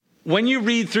When you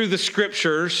read through the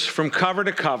scriptures from cover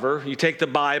to cover, you take the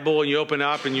Bible and you open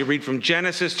up and you read from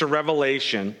Genesis to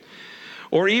Revelation,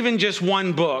 or even just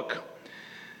one book,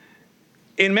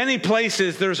 in many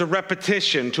places there's a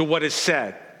repetition to what is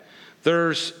said.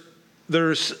 There's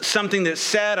something that's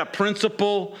said, a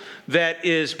principle that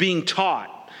is being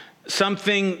taught,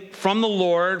 something from the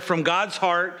Lord, from God's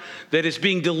heart, that is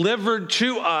being delivered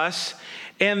to us,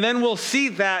 and then we'll see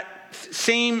that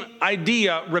same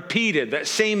idea repeated, that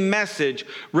same message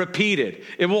repeated.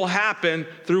 It will happen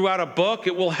throughout a book.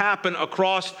 It will happen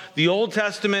across the Old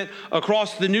Testament,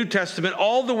 across the New Testament,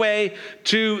 all the way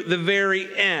to the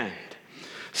very end.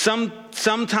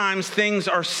 Sometimes things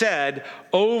are said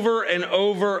over and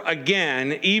over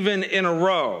again, even in a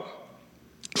row.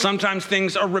 Sometimes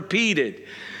things are repeated.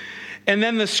 And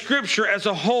then the scripture as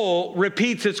a whole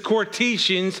repeats its core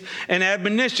teachings and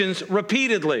admonitions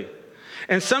repeatedly.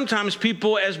 And sometimes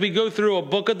people, as we go through a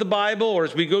book of the Bible or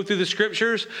as we go through the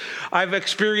scriptures, I've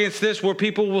experienced this where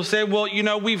people will say, well,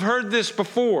 we've heard this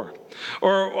before,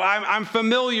 or I'm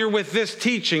familiar with this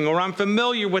teaching, or I'm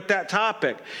familiar with that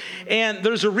topic. And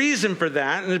there's a reason for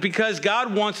that, and it's because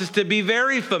God wants us to be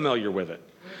very familiar with it.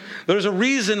 There's a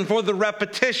reason for the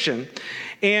repetition.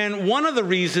 And one of the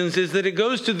reasons is that it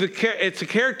goes to it's a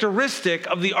characteristic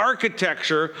of the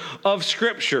architecture of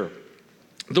Scripture.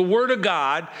 The Word of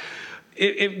God,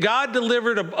 if God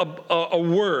delivered a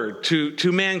word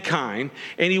to mankind,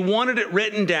 and he wanted it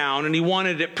written down and he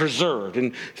wanted it preserved.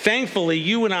 And thankfully,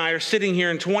 you and I are sitting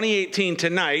here in 2018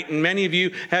 tonight, and many of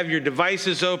you have your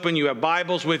devices open, you have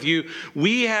Bibles with you.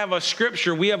 We have a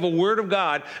scripture, we have a word of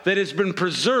God that has been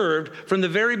preserved from the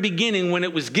very beginning when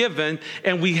it was given,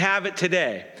 and we have it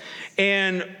today.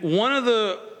 And one of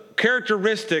the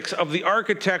characteristics of the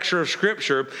architecture of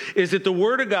Scripture is that the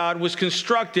Word of God was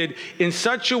constructed in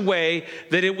such a way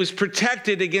that it was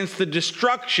protected against the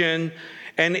destruction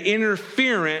and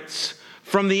interference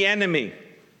from the enemy.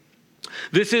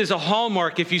 This is a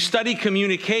hallmark. If you study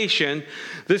communication,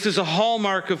 this is a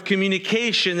hallmark of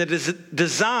communication that is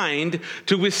designed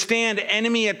to withstand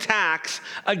enemy attacks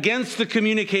against the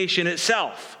communication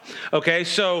itself. Okay,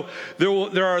 so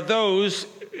there are those,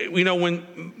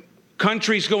 when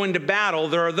countries go into battle,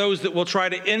 there are those that will try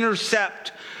to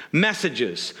intercept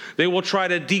messages. They will try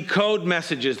to decode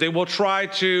messages. They will try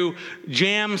to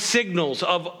jam signals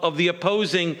of the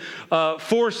opposing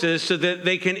forces so that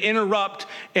they can interrupt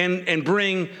and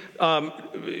bring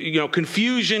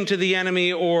confusion to the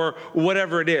enemy or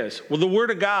whatever it is. Well, the Word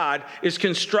of God is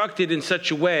constructed in such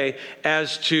a way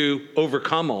as to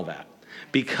overcome all that,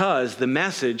 because the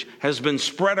message has been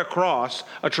spread across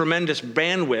a tremendous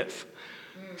bandwidth.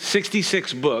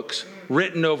 66 books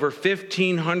written over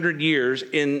 1,500 years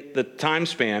in the time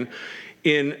span,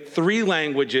 in 3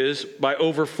 languages by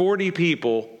over 40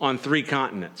 people on 3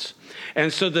 continents.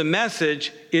 And so the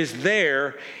message is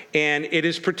there, and it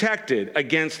is protected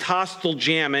against hostile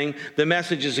jamming. The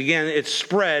message is, again, it's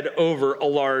spread over a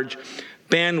large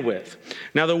bandwidth.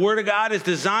 Now, the Word of God is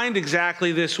designed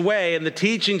exactly this way, and the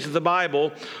teachings of the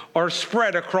Bible are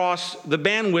spread across the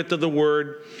bandwidth of the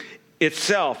Word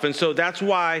itself. And so that's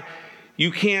why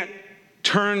you can't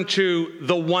turn to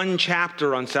the one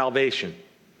chapter on salvation.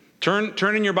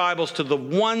 Turn in your Bibles to the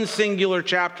one singular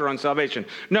chapter on salvation.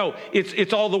 No,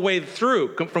 it's all the way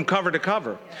through, from cover to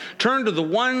cover. Turn to the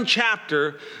one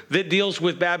chapter that deals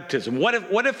with baptism.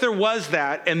 What if there was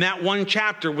that, and that one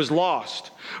chapter was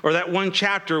lost, or that one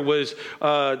chapter was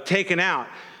taken out?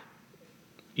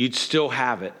 You'd still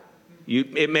have it.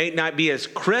 It may not be as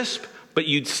crisp, but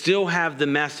you'd still have the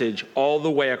message all the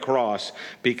way across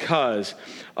because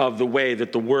of the way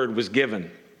that the word was given.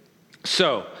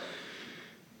 So,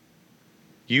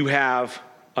 you have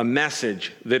a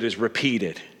message that is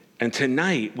repeated. And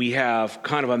tonight we have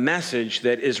kind of a message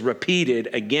that is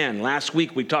repeated again. Last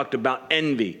week we talked about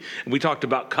envy, and we talked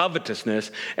about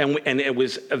covetousness, and it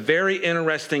was a very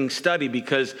interesting study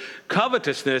because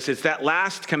covetousness is that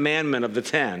last commandment of the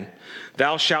 10,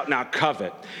 thou shalt not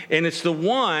covet. And it's the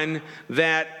one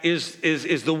that is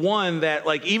the one that,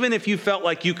 like, even if you felt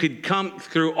like you could come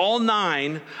through all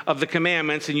 9 of the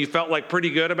commandments and you felt like pretty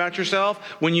good about yourself,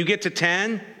 when you get to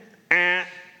 10,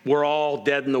 we're all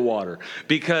dead in the water,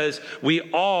 because we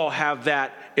all have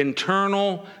that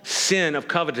internal sin of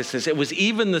covetousness. It was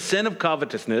even the sin of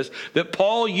covetousness that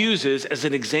Paul uses as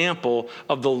an example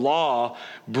of the law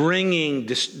bringing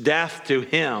death to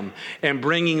him and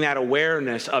bringing that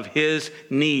awareness of his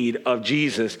need of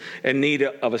Jesus and need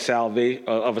of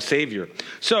a Savior.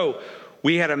 So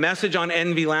we had a message on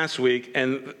envy last week,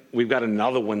 and we've got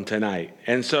another one tonight.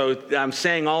 And so I'm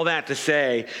saying all that to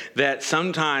say that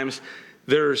sometimes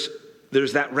there's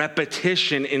there's that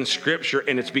repetition in Scripture,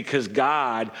 and it's because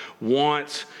God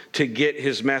wants to get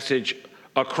his message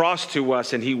across to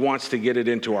us, and he wants to get it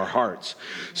into our hearts.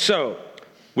 So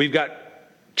we've got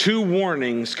 2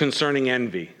 warnings concerning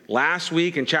envy. Last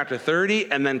week in chapter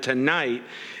 30, and then tonight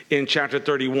in chapter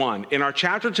 31. In our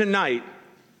chapter tonight,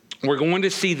 we're going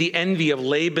to see the envy of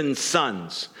Laban's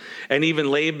sons, and even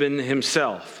Laban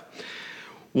himself.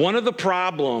 One of the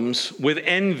problems with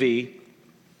envy,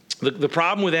 the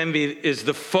problem with envy is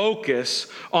the focus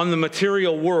on the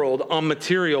material world, on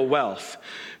material wealth.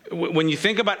 When you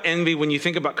think about envy, when you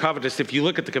think about covetous, if you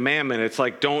look at the commandment, it's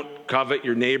like, don't covet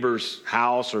your neighbor's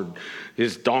house or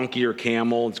his donkey or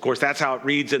camel. Of course, that's how it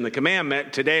reads in the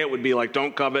commandment. Today, it would be like,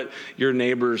 don't covet your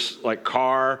neighbor's like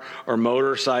car or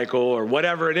motorcycle or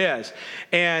whatever it is.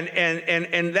 And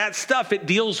that stuff, it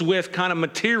deals with kind of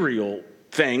material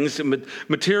things,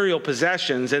 material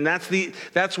possessions, and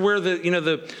that's where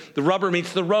the rubber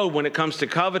meets the road when it comes to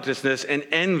covetousness and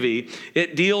envy.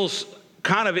 It deals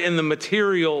kind of in the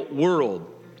material world.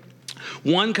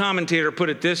 One commentator put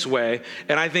it this way,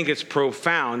 and I think it's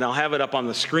profound. I'll have it up on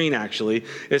the screen, actually.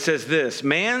 It says this: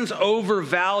 man's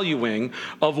overvaluing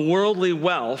of worldly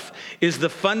wealth is the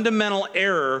fundamental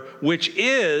error which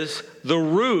is the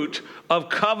root of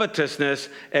covetousness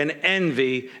and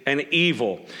envy and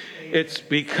evil. It's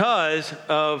because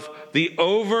of the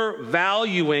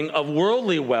overvaluing of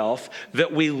worldly wealth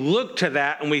that we look to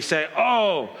that and we say,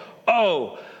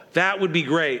 oh, that would be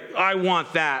great. I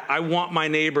want that. I want my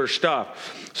neighbor's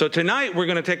stuff. So tonight we're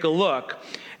going to take a look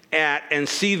at and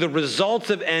see the results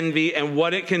of envy and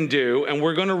what it can do. And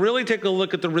we're going to really take a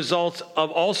look at the results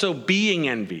of also being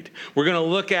envied. We're going to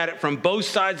look at it from both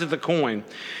sides of the coin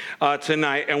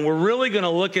tonight. And we're really going to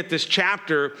look at this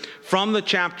chapter from the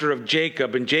chapter of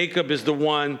Jacob. And Jacob is the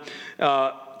one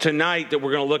tonight that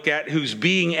we're going to look at who's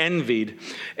being envied.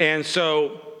 And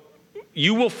so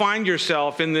you will find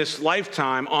yourself in this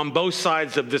lifetime on both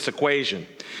sides of this equation.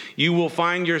 You will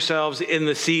find yourselves in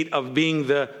the seat of being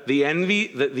the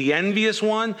envious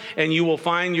one, and you will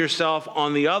find yourself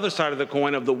on the other side of the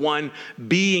coin of the one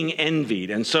being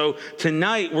envied. And so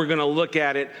tonight we're going to look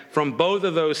at it from both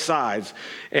of those sides.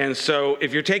 And so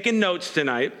if you're taking notes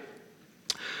tonight,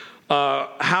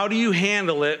 how do you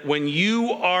handle it when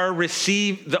you are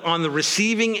on the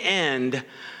receiving end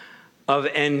of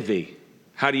envy?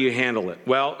 How do you handle it?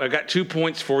 Well, I got 2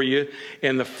 points for you.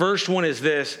 And the first one is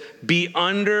this: be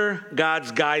under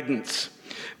God's guidance.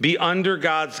 Be under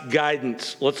God's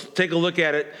guidance. Let's take a look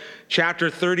at it. Chapter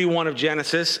 31 of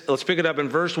Genesis. Let's pick it up in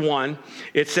verse 1.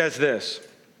 It says this: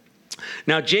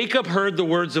 Now Jacob heard the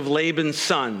words of Laban's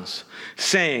sons,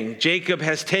 saying, Jacob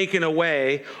has taken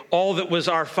away all that was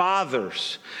our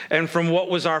father's, and from what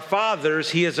was our father's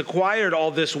he has acquired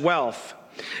all this wealth.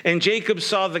 And Jacob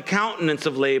saw the countenance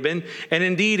of Laban, and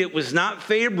indeed it was not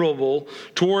favorable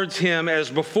towards him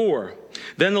as before.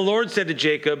 Then the Lord said to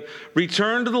Jacob,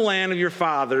 return to the land of your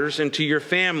fathers and to your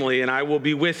family, and I will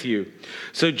be with you.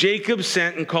 So Jacob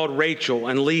sent and called Rachel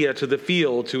and Leah to the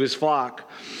field to his flock,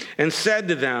 and said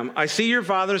to them, I see your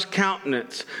father's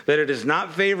countenance, that it is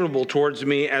not favorable towards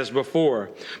me as before.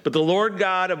 But the Lord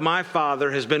God of my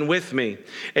father has been with me,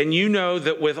 and you know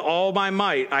that with all my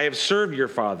might I have served your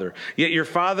father. Yet your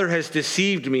father has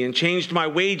deceived me and changed my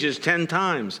wages 10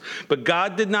 times. But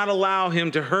God did not allow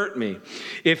him to hurt me.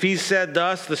 If he said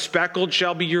thus, the speckled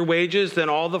shall be your wages, then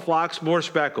all the flocks bore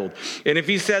speckled. And if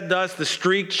he said thus, the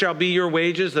streaked shall be your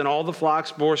wages, then all the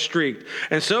flocks bore streaked.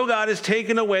 And so God has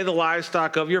taken away the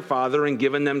livestock of your father and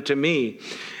given them to me.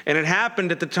 And it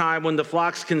happened at the time when the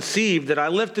flocks conceived that I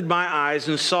lifted my eyes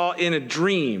and saw in a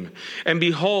dream. And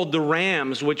behold, the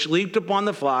rams which leaped upon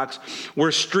the flocks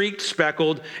were streaked,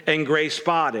 speckled, and gray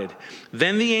spotted.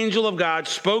 Then the angel of God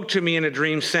spoke to me in a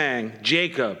dream, saying,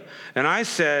 Jacob. And I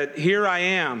said, here I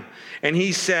am. And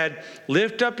he said,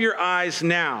 lift up your eyes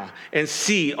now and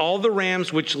see, all the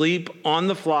rams which leap on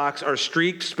the flocks are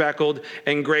streaked, speckled,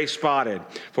 and gray spotted.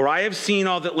 For I have seen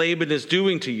all that Laban is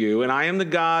doing to you, and I am the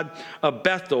God of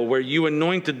Bethel, where you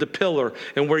anointed the pillar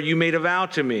and where you made a vow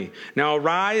to me. Now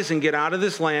arise and get out of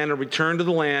this land and return to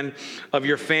the land of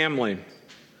your family.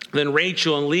 Then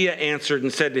Rachel and Leah answered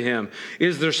and said to him,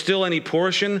 is there still any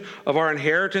portion of our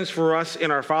inheritance for us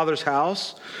in our father's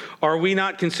house? Are we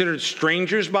not considered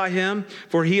strangers by him?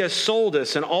 For he has sold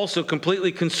us and also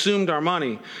completely consumed our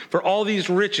money. For all these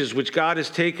riches which God has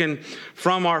taken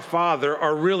from our father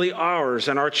are really ours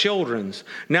and our children's.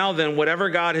 Now then, whatever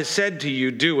God has said to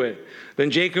you, do it. Then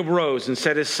Jacob rose and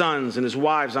set his sons and his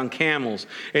wives on camels,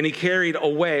 and he carried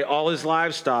away all his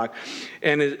livestock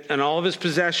and all of his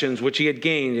possessions which he had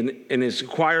gained, and his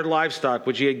acquired livestock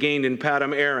which he had gained in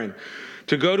Padam Aram,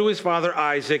 to go to his father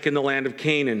Isaac in the land of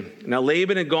Canaan. Now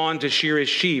Laban had gone to shear his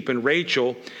sheep, and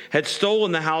Rachel had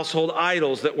stolen the household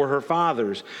idols that were her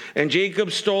father's. And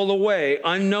Jacob stole away,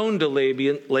 unknown to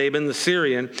Laban the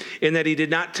Syrian, in that he did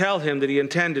not tell him that he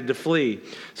intended to flee.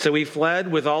 So he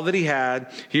fled with all that he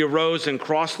had. He arose and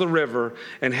crossed the river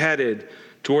and headed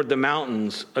toward the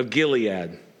mountains of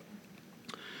Gilead.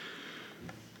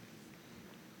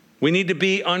 We need to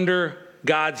be under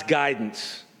God's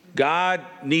guidance. God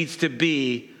needs to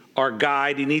be our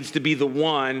guide. He needs to be the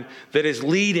one that is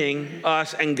leading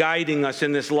us and guiding us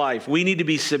in this life. We need to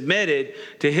be submitted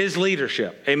to his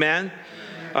leadership. Amen?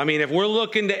 I mean, if we're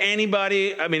looking to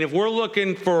anybody, if we're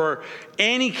looking for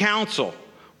any counsel,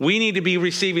 we need to be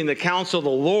receiving the counsel of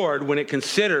the Lord when it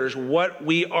considers what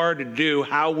we are to do,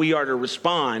 how we are to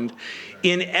respond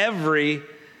in every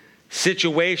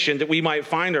situation that we might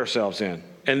find ourselves in.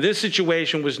 And this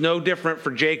situation was no different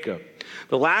for Jacob.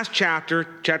 The last chapter,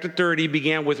 chapter 30,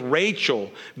 began with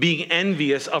Rachel being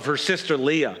envious of her sister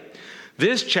Leah.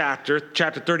 This chapter,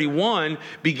 chapter 31,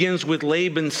 begins with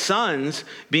Laban's sons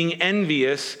being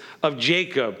envious of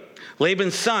Jacob.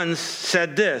 Laban's sons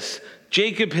said this: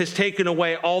 Jacob has taken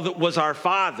away all that was our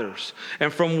father's,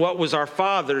 and from what was our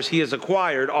father's, he has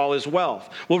acquired all his wealth.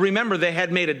 Well, remember, they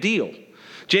had made a deal.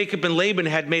 Jacob and Laban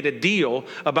had made a deal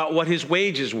about what his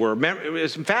wages were.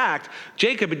 In fact,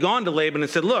 Jacob had gone to Laban and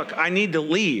said, look, I need to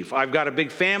leave. I've got a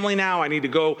big family now. I need to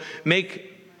go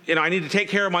I need to take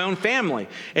care of my own family.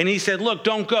 And he said, look,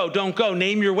 don't go.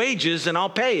 Name your wages and I'll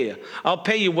pay you. I'll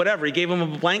pay you whatever. He gave him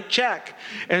a blank check.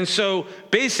 And so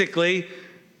basically,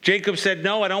 Jacob said,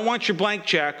 no, I don't want your blank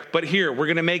check, but here, we're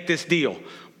going to make this deal.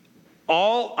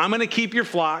 I'm going to keep your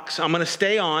flocks. I'm going to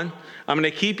stay on. I'm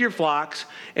going to keep your flocks,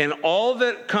 and all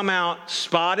that come out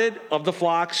spotted of the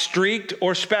flocks, streaked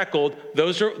or speckled,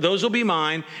 those will be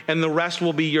mine, and the rest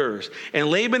will be yours. And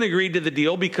Laban agreed to the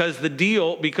deal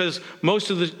because most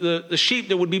of the sheep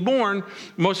that would be born,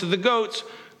 most of the goats,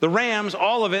 the rams,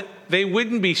 all of it, they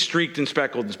wouldn't be streaked and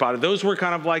speckled and spotted. Those were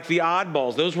kind of like the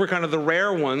oddballs. Those were kind of the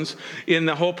rare ones in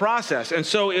the whole process. And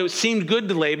so it seemed good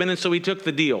to Laban, and so he took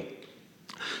the deal.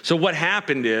 So what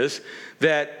happened is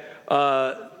that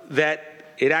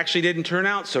it actually didn't turn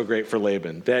out so great for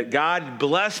Laban. That God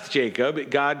blessed Jacob.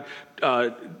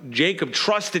 Jacob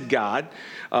trusted God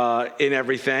in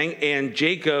everything, and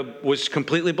Jacob was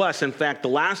completely blessed. In fact, the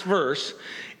last verse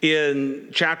in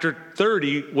chapter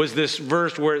 30 was this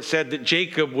verse where it said that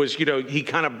Jacob was, he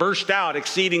kind of burst out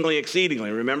exceedingly.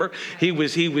 Remember,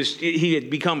 he had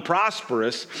become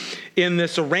prosperous in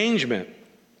this arrangement.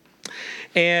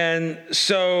 And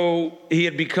so he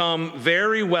had become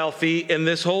very wealthy in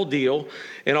this whole deal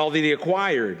and all that he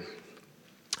acquired.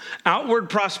 Outward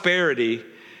prosperity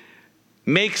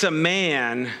makes a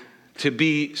man to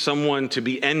be someone to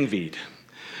be envied.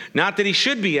 Not that he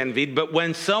should be envied, but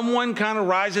when someone kind of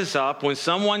rises up, when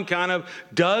someone kind of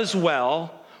does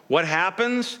well, what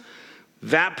happens?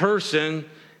 That person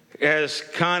is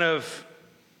kind of,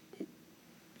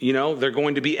 they're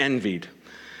going to be envied.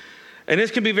 And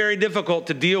this can be very difficult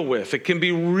to deal with. It can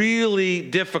be really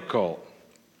difficult.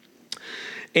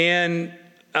 And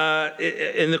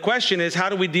the question is, how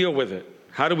do we deal with it?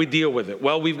 How do we deal with it?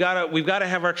 Well, we've got to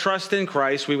have our trust in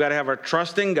Christ. We've got to have our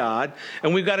trust in God.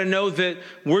 And we've got to know that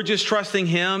we're just trusting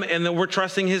him and that we're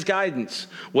trusting his guidance.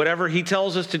 Whatever he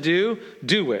tells us to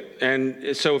do it.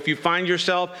 And so if you find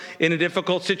yourself in a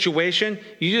difficult situation,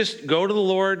 you just go to the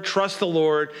Lord, trust the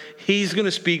Lord. He's going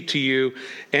to speak to you,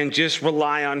 and just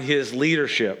rely on his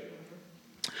leadership.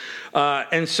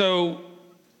 And so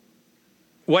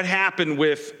what happened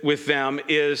with them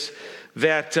is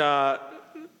that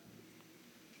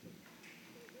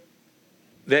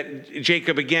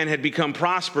Jacob again had become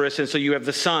prosperous, and so you have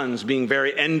the sons being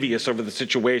very envious over the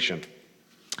situation.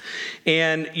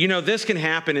 And this can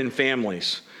happen in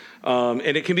families, and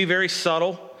it can be very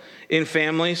subtle in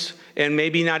families and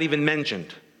maybe not even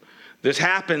mentioned. This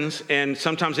happens, and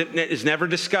sometimes it is never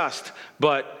discussed,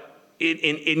 but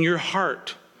in your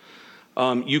heart,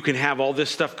 you can have all this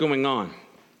stuff going on.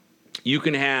 You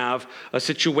can have a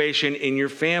situation in your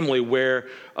family where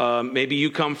maybe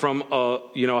you come from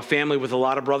a family with a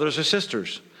lot of brothers or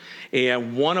sisters,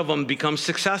 and one of them becomes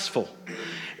successful.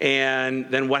 And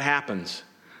then what happens?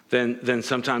 Then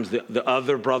sometimes the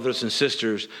other brothers and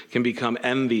sisters can become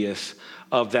envious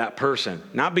of that person.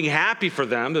 Not being happy for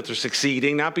them that they're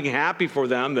succeeding, not being happy for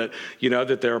them that,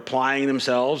 that they're applying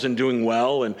themselves and doing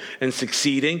well and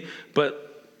succeeding, but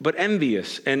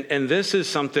envious. And this is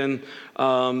something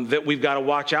that we've got to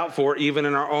watch out for even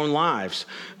in our own lives.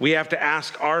 We have to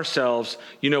ask ourselves,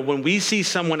 when we see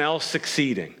someone else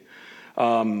succeeding,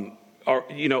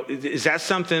 is that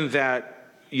something that,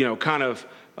 kind of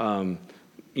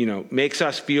makes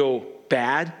us feel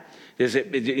bad?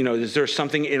 Is there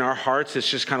something in our hearts that's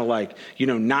just kind of like,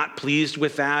 not pleased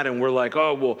with that? And we're like,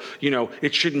 oh, well,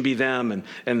 it shouldn't be them.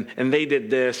 And they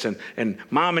did this. And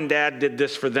mom and dad did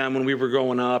this for them when we were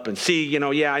growing up. And see,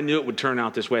 I knew it would turn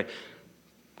out this way.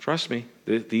 Trust me,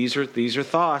 these are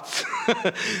thoughts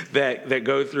that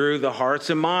go through the hearts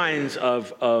and minds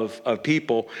of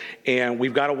people. And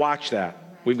we've got to watch that.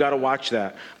 We've got to watch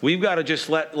that. We've got to just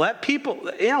let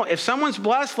people, if someone's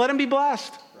blessed, let them be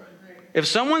blessed. If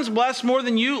someone's blessed more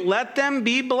than you, let them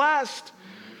be blessed.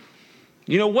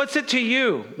 What's it to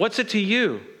you? What's it to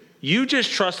you? You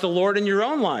just trust the Lord in your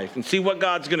own life and see what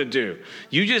God's going to do.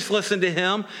 You just listen to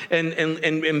him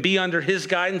and be under his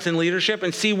guidance and leadership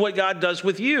and see what God does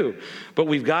with you. But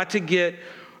we've got to get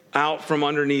out from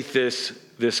underneath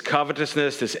this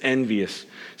covetousness, this envious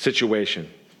situation.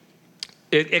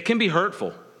 It can be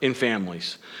hurtful in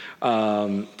families.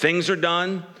 Things are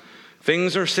done,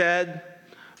 things are said,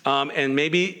 and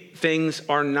maybe things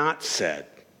are not said.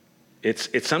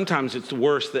 It's sometimes it's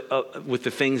worse with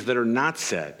the things that are not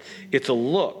said. It's a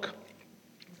look.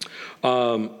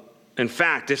 In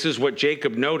fact, this is what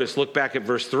Jacob noticed. Look back at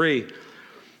verse 3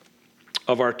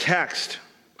 of our text.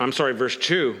 Verse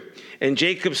 2. And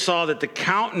Jacob saw that the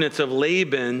countenance of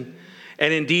Laban,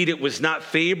 and indeed it was not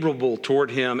favorable toward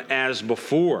him as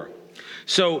before.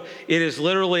 So it is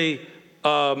literally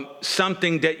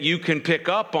something that you can pick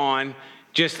up on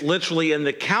just literally in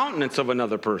the countenance of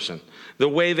another person. The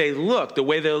way they look, the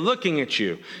way they're looking at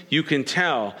you, you can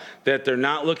tell that they're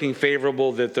not looking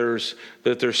favorable, that there's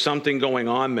something going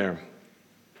on there.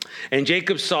 And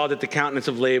Jacob saw that the countenance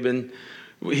of Laban,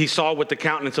 he saw what the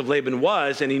countenance of Laban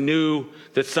was, and he knew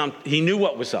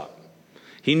what was up.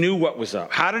 He knew what was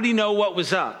up. How did he know what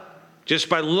was up? Just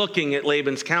by looking at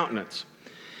Laban's countenance.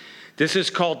 This is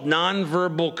called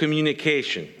nonverbal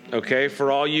communication, okay?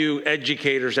 For all you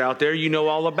educators out there, you know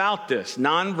all about this.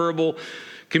 Nonverbal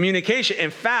communication.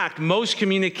 In fact, most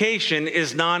communication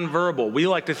is nonverbal. We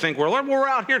like to think we're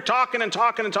out here talking and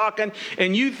talking and talking,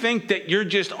 and you think that you're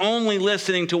just only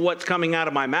listening to what's coming out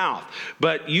of my mouth.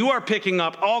 But you are picking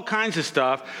up all kinds of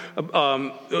stuff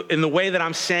in the way that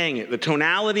I'm saying it. The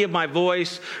tonality of my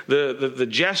voice, the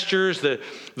gestures,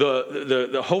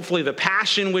 the hopefully the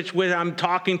passion which I'm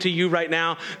talking to you right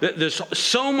now. There's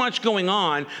so much going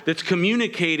on that's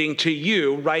communicating to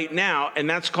you right now, and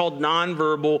that's called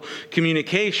nonverbal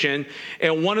communication.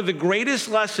 And one of the greatest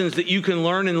lessons that you can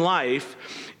learn in life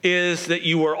is that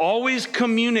you are always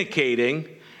communicating,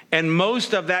 and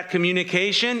most of that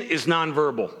communication is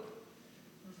nonverbal.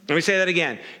 Let me say that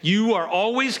again. You are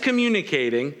always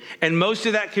communicating, and most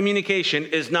of that communication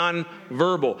is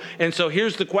nonverbal. And so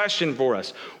here's the question for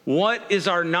us. What is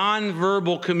our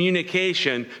nonverbal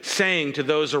communication saying to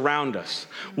those around us?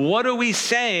 What are we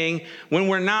saying when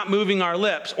we're not moving our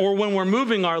lips, or when we're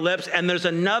moving our lips and there's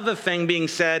another thing being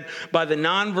said by the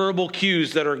nonverbal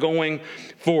cues that are going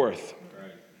forth?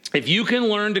 If you can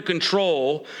learn to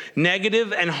control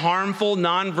negative and harmful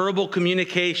nonverbal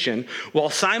communication while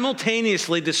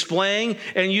simultaneously displaying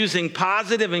and using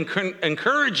positive and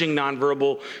encouraging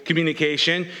nonverbal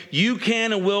communication, you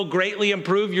can and will greatly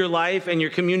improve your life and your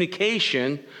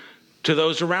communication to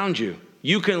those around you.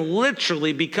 You can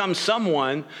literally become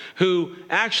someone who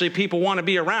actually people want to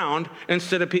be around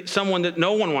instead of someone that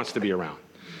no one wants to be around.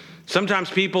 Sometimes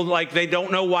people, they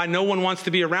don't know why no one wants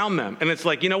to be around them. And it's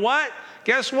like, you know what?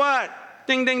 Guess what?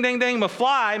 Ding, ding, ding, ding,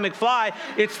 McFly.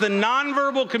 It's the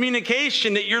nonverbal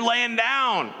communication that you're laying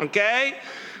down, okay?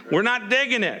 We're not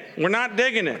digging it.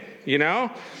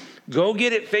 Go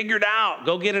get it figured out.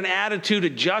 Go get an attitude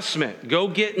adjustment. Go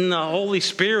get in the Holy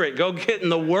Spirit. Go get in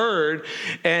the Word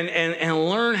and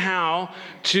learn how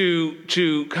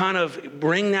to kind of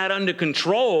bring that under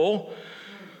control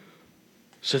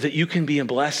so that you can be a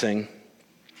blessing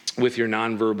with your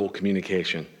nonverbal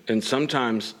communication. And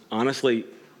sometimes, honestly,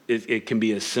 it can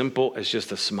be as simple as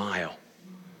just a smile.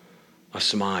 A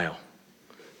smile.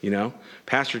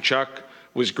 Pastor Chuck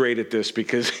was great at this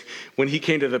because when he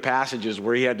came to the passages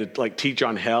where he had to teach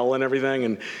on hell and everything,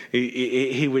 and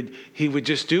he would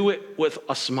just do it with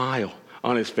a smile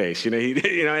on his face. And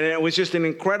it was just an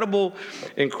incredible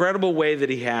way that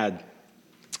he had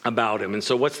about him. And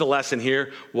so what's the lesson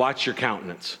here? Watch your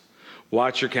countenance.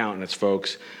 Watch your countenance,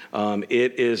 folks.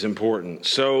 It is important.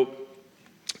 So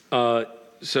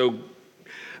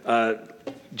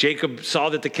Jacob saw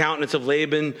that the countenance of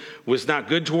Laban was not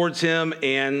good towards him,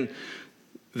 and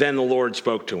then the Lord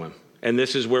spoke to him. And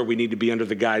this is where we need to be under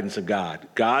the guidance of God.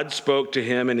 God spoke to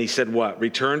him, and he said what?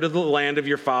 Return to the land of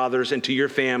your fathers and to your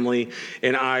family,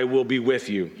 and I will be with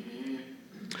you.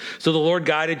 So the Lord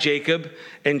guided Jacob,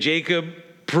 and Jacob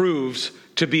proves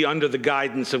to be under the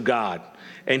guidance of God.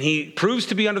 And he proves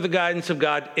to be under the guidance of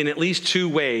God in at least two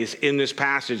ways in this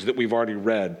passage that we've already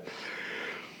read.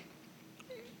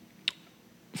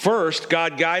 First,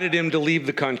 God guided him to leave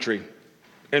the country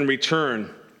and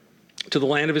return to the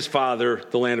land of his father,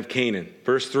 the land of Canaan.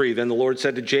 Verse 3, then the Lord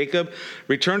said to Jacob,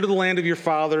 return to the land of your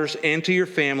fathers and to your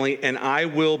family, and I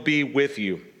will be with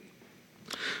you.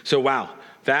 So wow,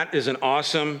 that is an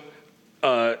awesome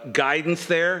guidance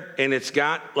there, and it's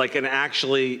got like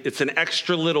it's an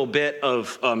extra little bit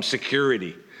of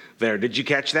security there. Did you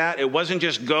catch that? It wasn't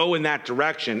just go in that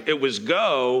direction. It was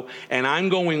go, and I'm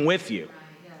going with you.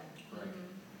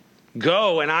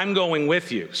 Go, and I'm going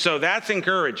with you. So that's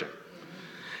encouraging.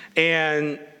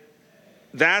 And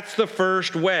that's the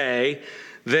first way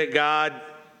that God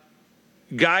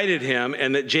guided him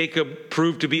and that Jacob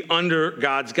proved to be under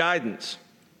God's guidance.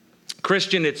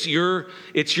 Christian, it's your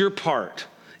part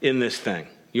in this thing.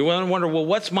 You want to wonder, well,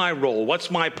 what's my role? What's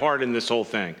my part in this whole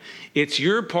thing? It's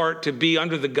your part to be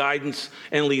under the guidance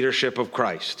and leadership of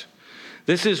Christ.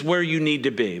 This is where you need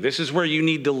to be. This is where you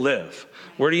need to live.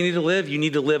 Where do you need to live? You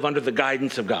need to live under the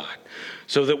guidance of God.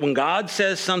 So that when God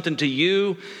says something to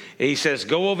you, he says,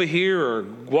 go over here or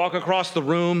walk across the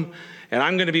room, and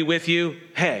I'm going to be with you.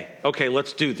 Hey, okay,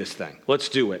 let's do this thing. Let's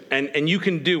do it. And you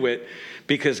can do it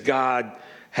because God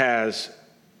has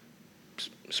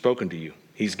spoken to you.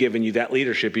 He's given you that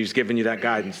leadership. He's given you that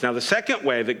guidance. Now, the second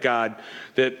way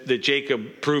that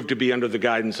Jacob proved to be under the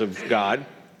guidance of God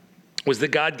was that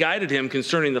God guided him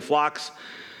concerning the flocks,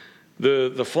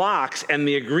 the flocks and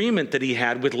the agreement that he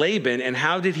had with Laban. And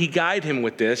how did he guide him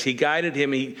with this? He guided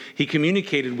him, he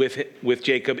communicated with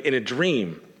Jacob in a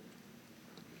dream.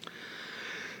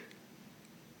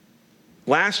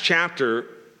 Last chapter,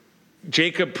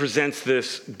 Jacob presents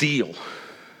this deal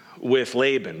with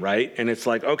Laban, right? And it's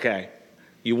like, okay,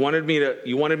 you wanted me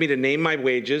to name my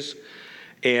wages,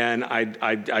 and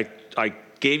I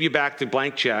gave you back the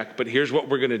blank check, but here's what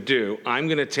we're going to do. I'm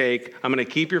going to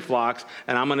keep your flocks,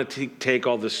 and I'm going to take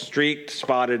all the streaked,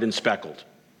 spotted, and speckled,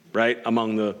 right,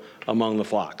 among the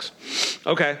flocks.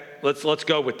 Okay, let's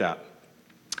go with that.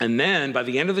 And then by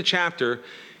the end of the chapter,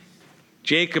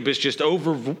 Jacob is just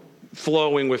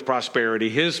overflowing with prosperity.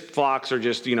 His flocks are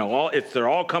just, they're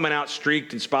all coming out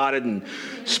streaked and spotted and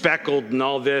speckled and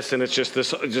all this, and it's just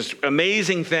this just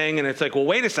amazing thing. And it's like, well,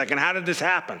 wait a second, how did this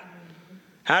happen?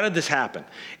 How did this happen?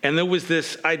 And there was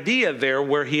this idea there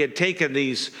where he had taken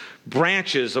these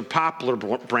branches of poplar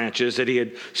branches that he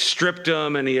had stripped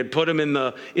them and he had put them in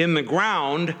the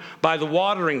ground by the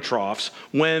watering troughs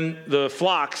when the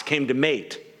flocks came to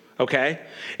mate. Okay,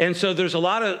 and so there's a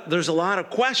lot of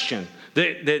question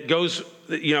that goes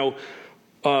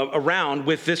around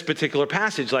with this particular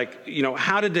passage. Like,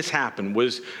 how did this happen?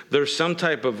 Was there some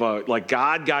type of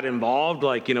God got involved?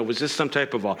 Was this some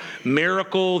type of a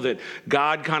miracle that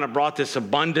God kind of brought this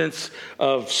abundance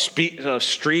of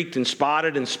streaked and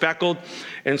spotted and speckled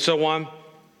and so on?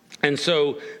 And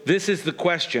so this is the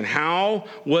question. How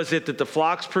was it that the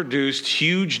flocks produced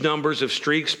huge numbers of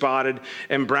streaked, spotted,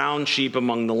 and brown sheep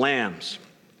among the lambs?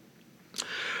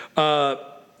 Well,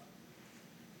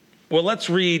 let's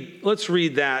read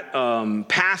that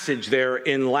passage there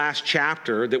in the last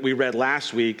chapter that we read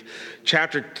last week,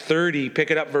 chapter 30,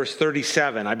 pick it up, verse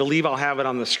 37. I believe I'll have it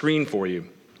on the screen for you.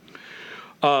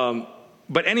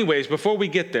 But anyways, before we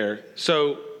get there,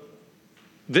 so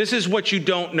this is what you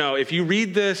don't know. If you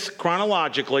read this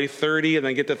chronologically, 30 and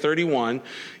then get to 31,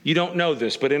 you don't know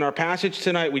this. But in our passage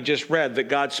tonight, we just read that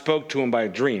God spoke to him by a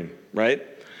dream, right?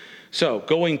 So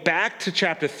going back to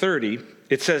chapter 30,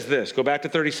 it says this. Go back to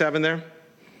 37 there.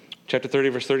 Chapter 30,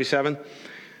 verse 37.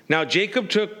 Now Jacob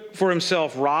took for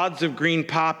himself rods of green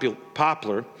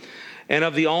poplar and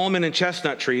of the almond and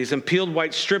chestnut trees, and peeled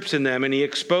white strips in them, and he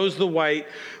exposed the white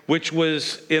which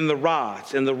was in the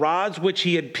rods, and the rods which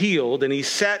he had peeled, and he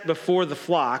set before the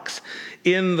flocks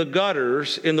in the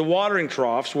gutters, in the watering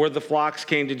troughs where the flocks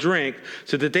came to drink,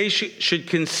 so that they should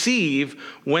conceive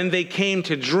when they came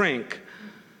to drink.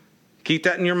 Keep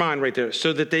that in your mind right there.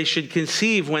 So that they should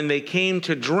conceive when they came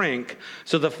to drink.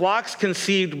 So the flocks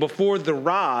conceived before the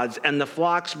rods, and the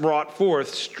flocks brought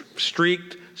forth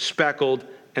streaked, speckled,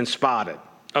 and spotted.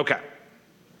 Okay.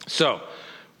 So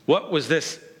what was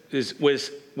this?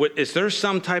 Is there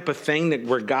some type of thing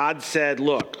where God said,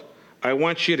 look, I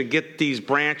want you to get these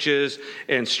branches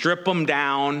and strip them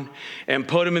down and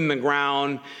put them in the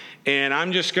ground, and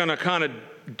I'm just going to kind of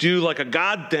do like a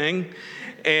God thing.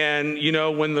 And,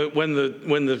 when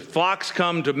the flocks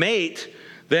come to mate,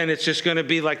 then it's just going to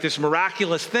be like this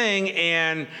miraculous thing,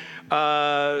 and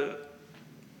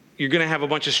you're going to have a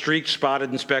bunch of streaked, spotted,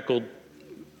 and speckled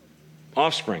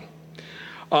offspring.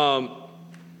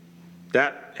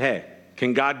 Hey,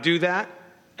 can God do that?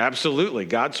 Absolutely.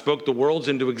 God spoke the worlds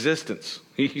into existence.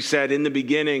 He said in the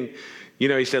beginning,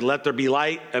 he said, let there be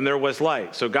light, and there was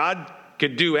light. So God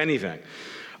could do anything.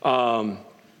 But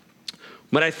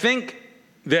I think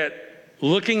that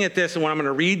looking at this and what I'm going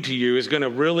to read to you is going to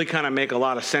really kind of make a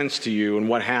lot of sense to you and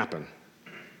what happened.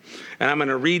 And I'm going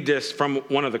to read this from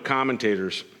one of the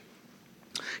commentators.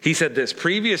 He said this: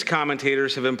 previous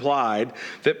commentators have implied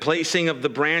that placing of the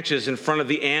branches in front of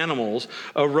the animals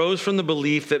arose from the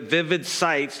belief that vivid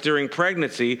sights during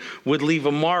pregnancy would leave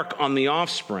a mark on the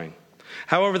offspring.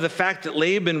 However, the fact that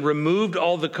Laban removed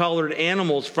all the colored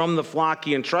animals from the flock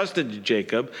he entrusted to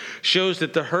Jacob shows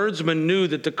that the herdsman knew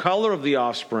that the color of the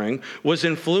offspring was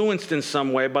influenced in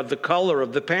some way by the color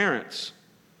of the parents.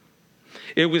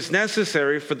 It was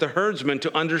necessary for the herdsman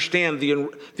to understand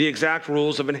the exact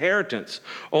rules of inheritance,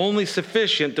 only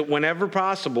sufficient that whenever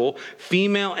possible,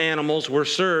 female animals were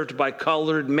served by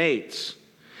colored mates.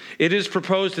 It is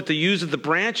proposed that the use of the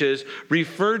branches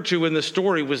referred to in the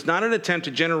story was not an attempt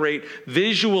to generate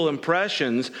visual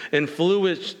impressions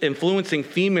influencing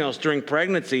females during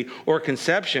pregnancy or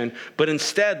conception, but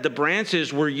instead the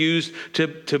branches were used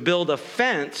to build a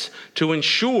fence to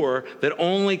ensure that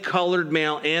only colored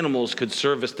male animals could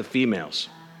service the females.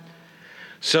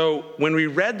 So when we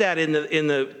read that in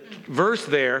the verse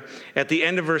there, at the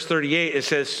end of verse 38, it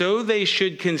says, so they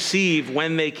should conceive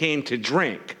when they came to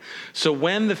drink. So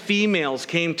when the females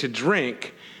came to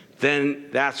drink, then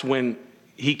that's when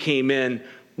he came in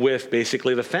with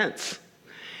basically the fence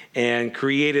and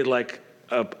created like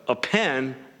a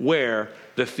pen where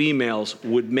the females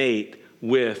would mate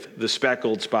with the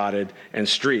speckled, spotted, and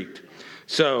streaked.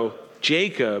 So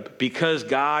Jacob, because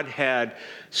God had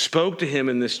spoke to him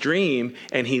in this dream,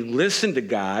 and he listened to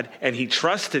God, and he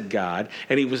trusted God,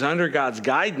 and he was under God's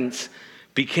guidance,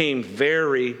 became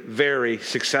very, very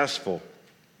successful.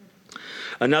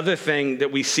 Another thing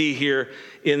that we see here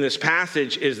in this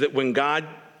passage is that when God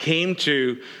came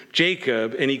to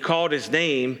Jacob and he called his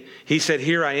name, he said,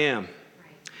 here I am.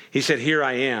 He said, here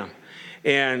I am.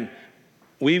 And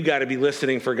we've got to be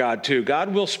listening for God too.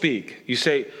 God will speak. You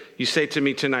say to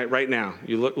me tonight, right now,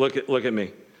 you look at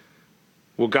me.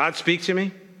 Will God speak to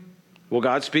me? Will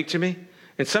God speak to me?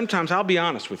 And sometimes, I'll be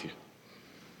honest with you,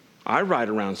 I ride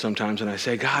around sometimes and I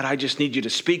say, God, I just need you to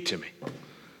speak to me.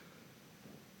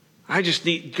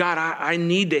 I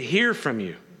need to hear from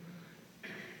you.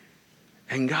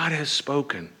 And God has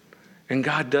spoken. And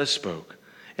God does spoke.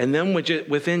 And then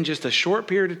within just a short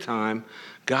period of time,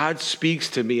 God speaks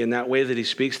to me in that way that he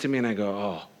speaks to me. And I go,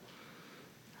 oh,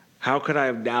 how could I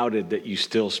have doubted that you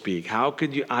still speak? How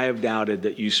could I have doubted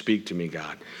that you speak to me,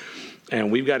 God?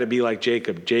 And we've got to be like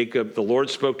Jacob. The Lord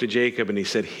spoke to Jacob and he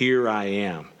said, here I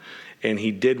am. And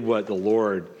he did what the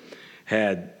Lord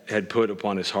had put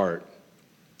upon his heart.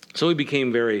 So he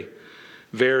became very,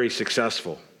 very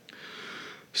successful.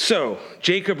 So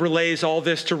Jacob relays all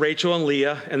this to Rachel and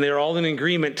Leah, and they're all in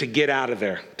agreement to get out of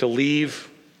there, to leave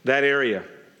that area.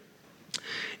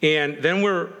 And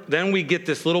then we get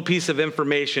this little piece of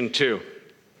information too,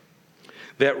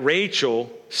 that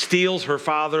Rachel steals her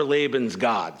father Laban's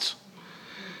gods.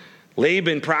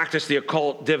 Laban practiced the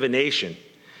occult divination.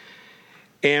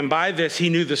 And by this, he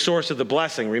knew the source of the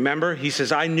blessing. Remember, he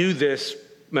says, I knew this.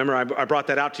 Remember, I brought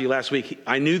that out to you last week.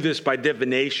 I knew this by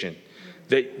divination,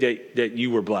 that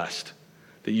you were blessed,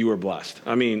 that you were blessed.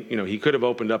 I mean, he could have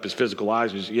opened up his physical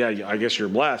eyes and said, yeah, I guess you're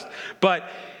blessed. But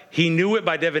he knew it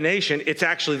by divination. It's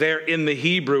actually there in the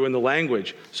Hebrew, in the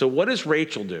language. So what does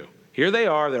Rachel do? Here they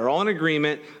are. They're all in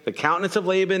agreement. The countenance of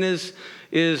Laban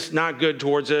is not good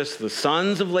towards us. The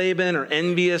sons of Laban are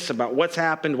envious about what's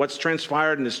happened, what's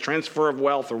transpired in this transfer of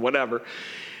wealth or whatever.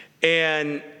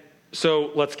 And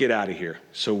so let's get out of here.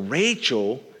 So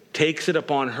Rachel takes it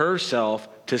upon herself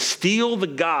to steal the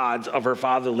gods of her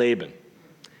father Laban.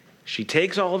 She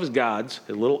takes all of his gods,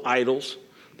 his little idols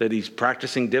that he's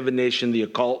practicing divination, the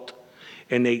occult,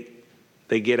 and they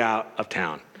get out of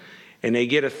town. And they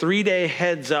get a 3-day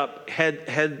head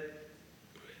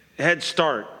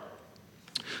start.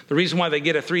 The reason why they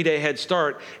get a 3-day head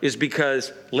start is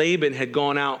because Laban had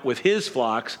gone out with his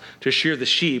flocks to shear the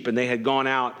sheep, and they had gone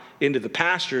out into the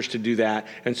pastures to do that.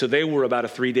 And so they were about a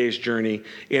 3 days journey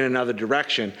in another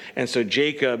direction. And so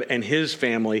Jacob and his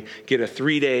family get a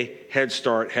 3-day head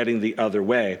start heading the other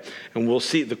way. And we'll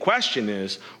see. The question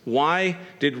is, why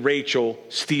did Rachel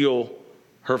steal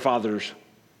her father's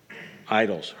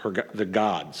idols, the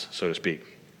gods, so to speak?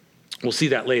 We'll see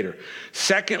that later.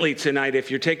 Secondly, tonight,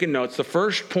 if you're taking notes, the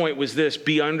first point was this: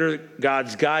 be under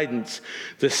God's guidance.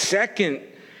 The second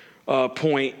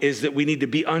point is that we need to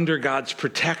be under God's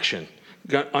protection.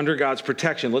 under God's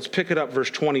protection. Let's pick it up, verse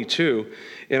 22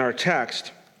 in our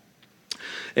text.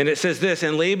 And it says this,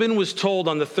 and Laban was told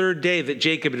on the third day that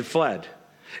Jacob had fled.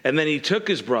 And then he took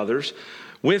his brothers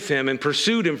with him and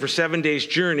pursued him for 7 days'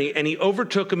 journey, and he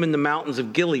overtook him in the mountains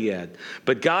of Gilead.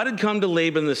 But God had come to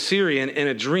Laban the Syrian in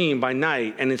a dream by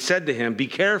night, and had said to him, be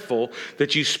careful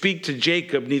that you speak to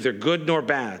Jacob neither good nor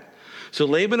bad. So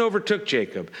Laban overtook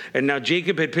Jacob, and now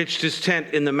Jacob had pitched his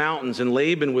tent in the mountains, and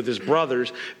Laban with his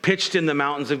brothers pitched in the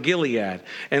mountains of Gilead.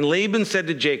 And Laban said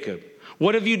to Jacob,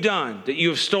 what have you done that you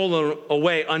have stolen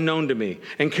away unknown to me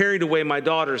and carried away my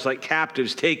daughters like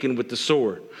captives taken with the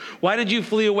sword? Why did you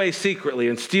flee away secretly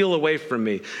and steal away from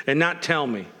me and not tell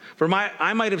me? For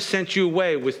I might have sent you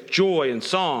away with joy and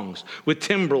songs, with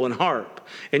timbrel and harp,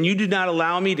 and you did not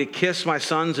allow me to kiss my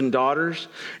sons and daughters.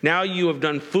 Now you have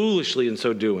done foolishly in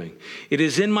so doing. It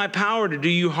is in my power to do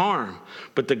you harm.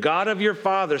 But the God of your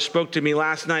father spoke to me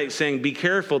last night, saying, be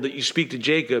careful that you speak to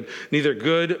Jacob, neither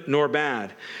good nor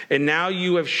bad. And now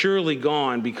you have surely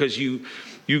gone because you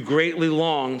greatly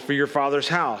long for your father's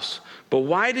house. But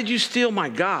why did you steal my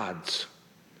gods?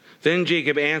 Then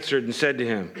Jacob answered and said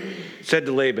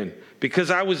to Laban,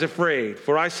 because I was afraid,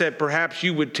 for I said, perhaps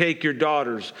you would take your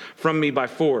daughters from me by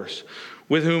force.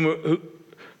 With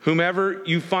whomever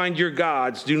you find your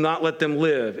gods, do not let them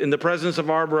live. In the presence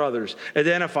of our brothers,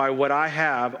 identify what I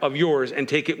have of yours and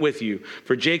take it with you.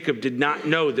 For Jacob did not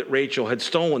know that Rachel had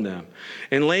stolen them.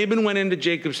 And Laban went into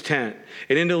Jacob's tent,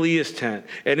 and into Leah's tent,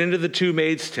 and into the two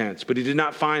maids' tents, but he did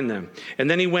not find them. And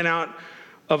then he went out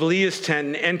of Leah's tent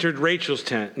and entered Rachel's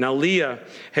tent. Now Leah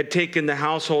had taken the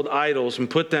household idols and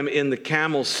put them in the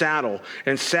camel's saddle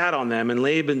and sat on them, and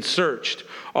Laban searched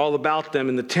all about them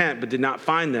in the tent but did not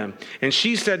find them. And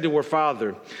she said to her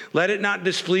father, let it not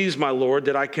displease my lord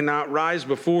that I cannot rise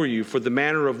before you, for the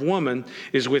manner of woman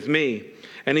is with me.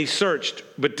 And he searched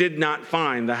but did not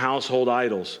find the household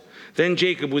idols. Then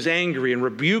Jacob was angry and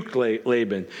rebuked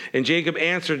Laban. And Jacob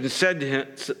answered and said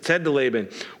to Laban,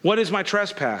 what is my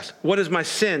trespass? What is my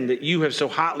sin that you have so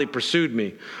hotly pursued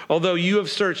me? Although you have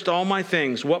searched all my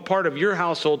things, what part of your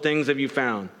household things have you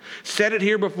found? Set it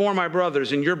here before my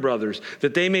brothers and your brothers,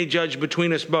 that they may judge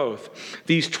between us both.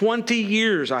 These 20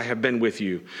 years I have been with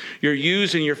you. Your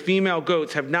ewes and your female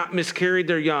goats have not miscarried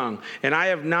their young, and I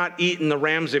have not eaten the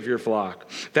rams of your flock.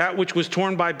 That which was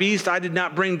torn by beast I did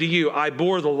not bring to you. I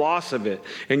bore the loss of it,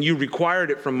 and you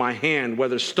required it from my hand,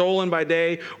 whether stolen by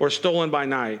day or stolen by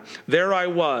night. There I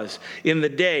was. In the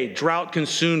day, drought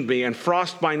consumed me, and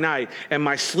frost by night, and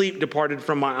my sleep departed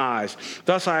from my eyes.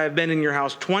 Thus I have been in your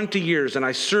house 20 years, and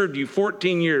I served you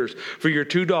 14 years for your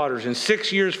 2 daughters, and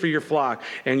 6 years for your flock,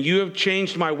 and you have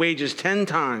changed my wages 10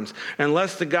 times.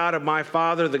 Unless the God of my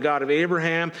father, the God of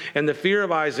Abraham, and the fear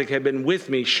of Isaac had been with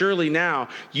me, surely now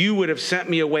you would have sent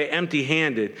me away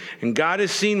empty-handed. And God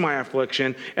has seen my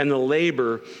affliction and the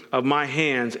labor of my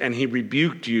hands, and he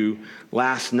rebuked you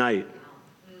last night.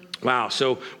 Wow,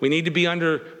 so we need to be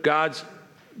under God's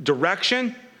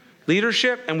direction,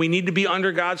 leadership, and we need to be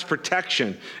under God's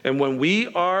protection. And when we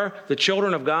are the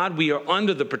children of God, we are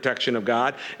under the protection of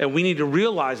God, and we need to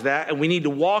realize that, and we need to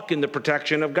walk in the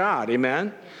protection of God.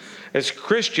 Amen? As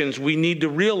Christians, we need to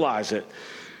realize it.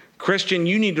 Christian,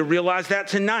 you need to realize that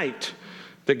tonight,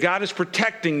 that God is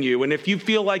protecting you. And if you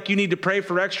feel like you need to pray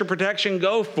for extra protection,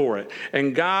 go for it.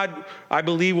 And God, I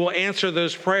believe, will answer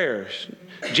those prayers.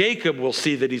 Jacob will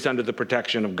see that he's under the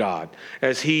protection of God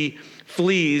as he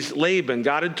flees Laban.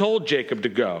 God had told Jacob to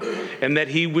go and that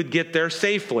he would get there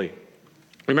safely.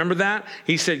 Remember that?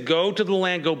 He said, go to the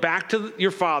land, go back to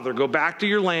your father, go back to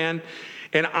your land,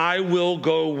 and I will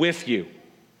go with you.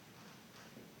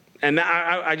 And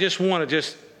I just want to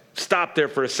stop there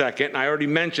for a second. I already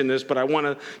mentioned this, but I want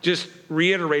to just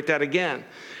reiterate that again.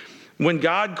 When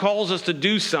God calls us to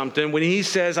do something, when he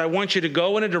says, I want you to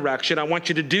go in a direction, I want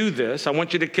you to do this, I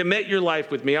want you to commit your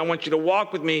life with me, I want you to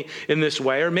walk with me in this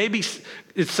way, or maybe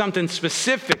it's something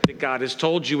specific that God has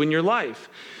told you in your life,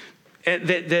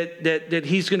 that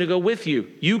he's going to go with you.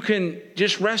 You can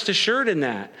just rest assured in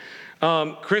that.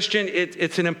 Christian,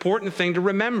 it's an important thing to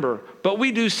remember, but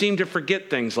we do seem to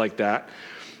forget things like that.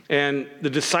 And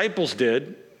the disciples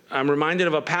did. I'm reminded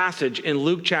of a passage in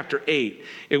Luke chapter 8.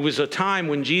 It was a time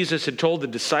when Jesus had told the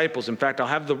disciples, in fact, I'll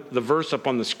have the verse up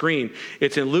on the screen.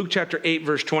 It's in Luke chapter 8,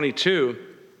 verse 22.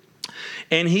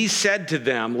 And he said to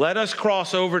them, let us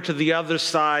cross over to the other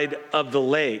side of the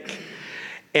lake.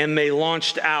 And they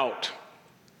launched out.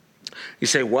 You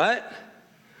say, what?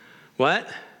 What?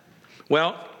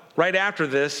 Well, right after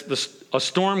this, a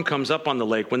storm comes up on the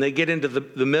lake. When they get into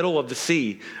the middle of the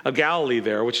Sea of Galilee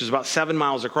there, which is about 7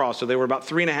 miles across, so they were about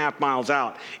 3.5 miles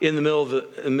out in the middle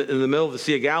of the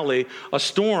Sea of Galilee, a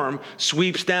storm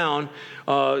sweeps down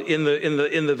in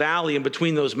the valley in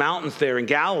between those mountains there in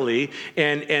Galilee,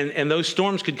 and those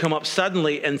storms could come up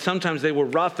suddenly, and sometimes they were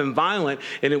rough and violent,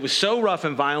 and it was so rough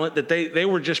and violent that they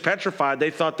were just petrified.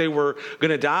 They thought they were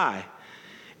going to die.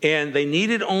 And they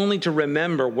needed only to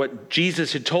remember what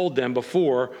Jesus had told them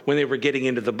before when they were getting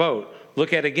into the boat.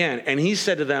 Look at it again. And he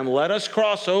said to them, "Let us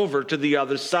cross over to the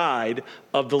other side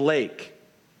of the lake."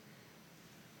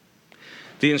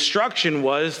 The instruction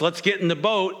was, let's get in the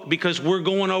boat because we're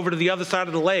going over to the other side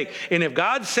of the lake. And if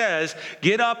God says,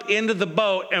 get up into the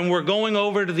boat and we're going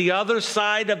over to the other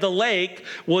side of the lake,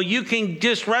 well, you can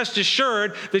just rest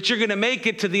assured that you're going to make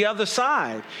it to the other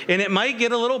side. And it might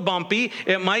get a little bumpy.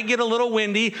 It might get a little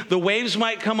windy. The waves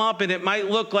might come up and it might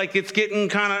look like it's getting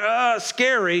kind of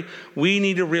scary. We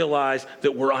need to realize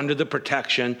that we're under the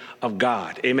protection of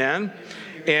God. Amen?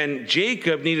 And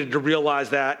Jacob needed to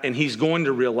realize that, and he's going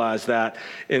to realize that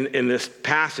in this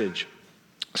passage.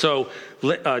 So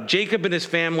Jacob and his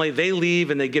family, they leave,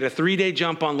 and they get a 3-day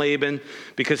jump on Laban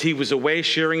because he was away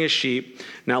shearing his sheep.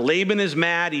 Now Laban is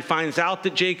mad. He finds out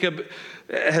that Jacob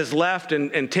has left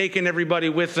and taken everybody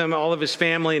with him, all of his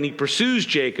family, and he pursues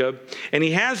Jacob, and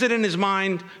he has it in his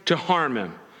mind to harm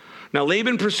him. Now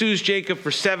Laban pursues Jacob for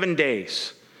 7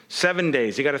 days. 7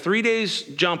 days. He got a 3 days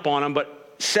jump on him, but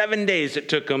 7 days it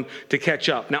took him to catch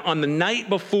up. Now, on the night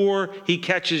before he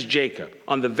catches Jacob,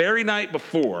 on the very night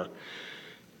before,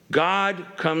 God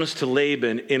comes to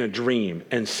Laban in a dream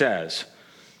and says,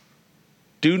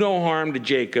 "Do no harm to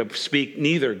Jacob, speak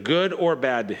neither good or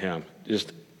bad to him."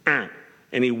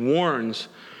 And he warns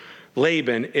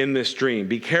Laban in this dream,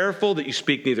 "Be careful that you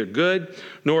speak neither good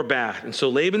nor bad." And so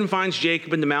Laban finds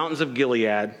Jacob in the mountains of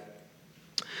Gilead,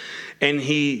 and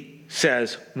he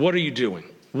says, "What are you doing?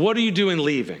 What are you doing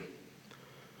leaving?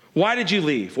 Why did you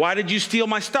leave? Why did you steal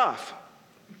my stuff?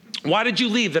 Why did you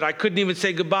leave that I couldn't even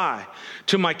say goodbye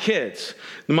to my kids,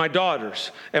 my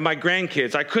daughters, and my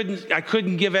grandkids? I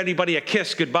couldn't give anybody a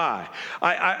kiss goodbye.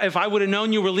 If I would have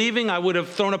known you were leaving, I would have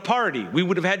thrown a party. We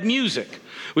would have had music.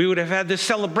 We would have had this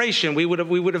celebration. We would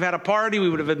have had a party. We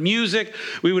would have had music.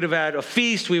 We would have had a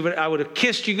feast. I would have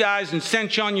kissed you guys and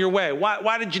sent you on your way.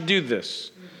 Why did you do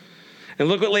this?" And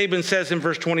look what Laban says in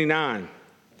verse 29.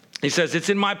 He says, "It's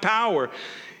in my power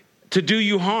to do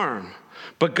you harm.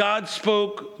 But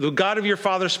the God of your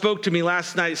father spoke to me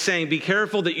last night saying, be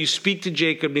careful that you speak to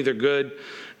Jacob neither good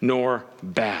nor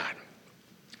bad."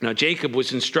 Now, Jacob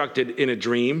was instructed in a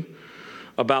dream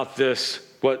about this,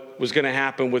 what was going to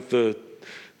happen with the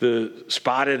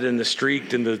spotted and the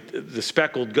streaked and the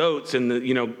speckled goats, and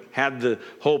had the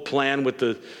whole plan with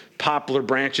the poplar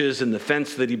branches and the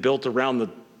fence that he built around the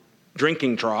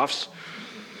drinking troughs.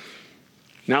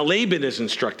 Now Laban is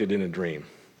instructed in a dream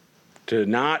to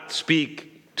not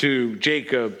speak to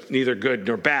Jacob neither good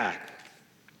nor bad.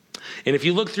 And if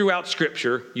you look throughout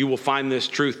Scripture, you will find this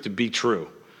truth to be true.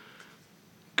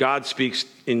 God speaks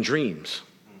in dreams.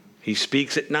 He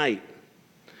speaks at night.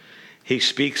 He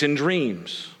speaks in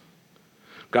dreams.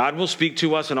 God will speak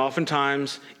to us, and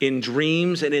oftentimes in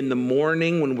dreams and in the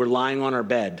morning when we're lying on our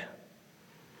bed.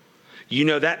 You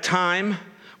know that time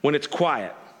when it's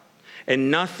quiet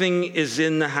and nothing is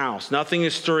in the house, nothing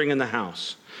is stirring in the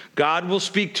house. God will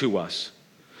speak to us.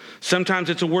 Sometimes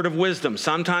it's a word of wisdom.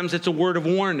 Sometimes it's a word of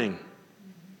warning.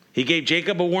 He gave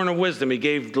Jacob a word of wisdom. He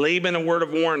gave Laban a word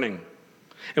of warning.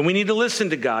 And we need to listen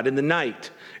to God in the night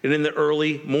and in the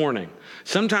early morning.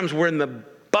 Sometimes we're in the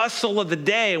bustle of the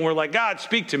day and we're like, God,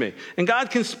 speak to me. And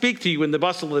God can speak to you in the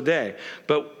bustle of the day.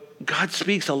 But God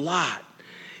speaks a lot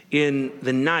in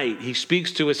the night. He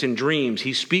speaks to us in dreams.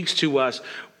 He speaks to us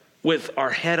with our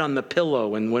head on the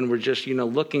pillow and when we're just,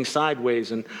 looking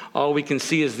sideways and all we can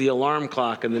see is the alarm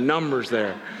clock and the numbers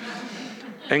there.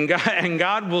 And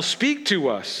God will speak to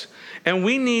us. And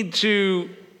we need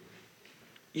to,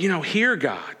 hear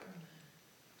God.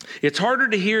 It's harder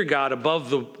to hear God above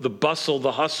the bustle,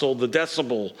 the hustle, the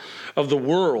decibel of the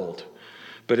world.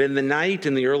 But in the night,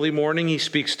 in the early morning, he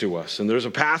speaks to us. And there's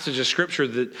a passage of Scripture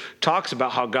that talks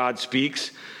about how God speaks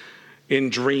in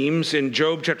dreams. In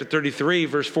Job chapter 33,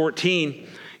 verse 14,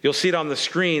 you'll see it on the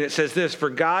screen. It says this, "For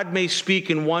God may speak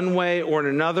in one way or in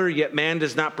another, yet man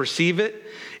does not perceive it.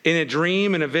 In a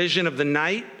dream and a vision of the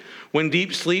night, when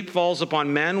deep sleep falls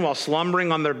upon men while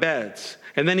slumbering on their beds.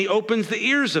 And then he opens the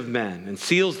ears of men and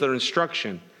seals their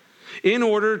instruction, in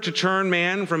order to turn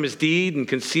man from his deed and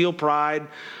conceal pride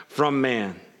from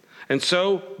man." And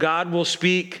so God will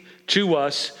speak to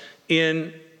us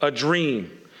in a dream.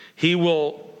 He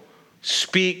will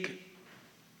speak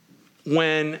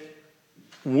when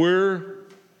we're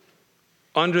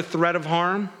under threat of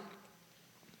harm?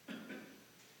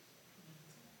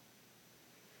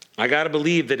 I got to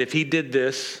believe that if he did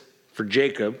this for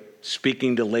Jacob,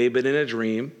 speaking to Laban in a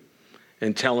dream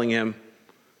and telling him,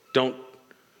 don't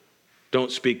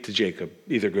speak to Jacob,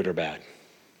 either good or bad,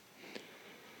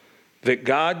 that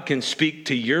God can speak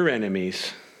to your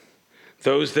enemies,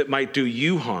 those that might do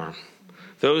you harm,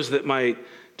 those that might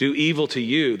do evil to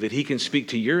you, that he can speak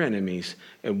to your enemies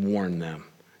and warn them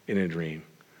in a dream.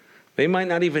 They might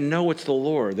not even know it's the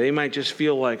Lord. They might just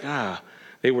feel like,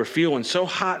 they were feeling so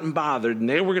hot and bothered, and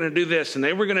they were going to do this, and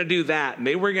they were going to do that, and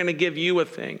they were going to give you a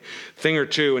thing or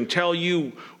two, and tell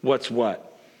you what's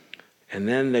what. And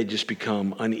then they just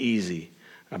become uneasy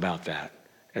about that.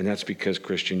 And that's because,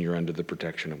 Christian, you're under the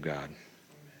protection of God.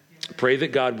 Pray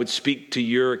that God would speak to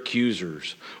your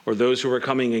accusers or those who are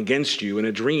coming against you in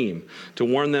a dream to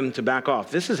warn them to back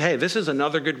off. This is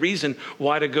another good reason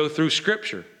why to go through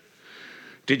Scripture.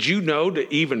 Did you know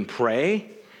to even pray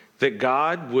that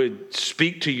God would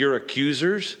speak to your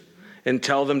accusers and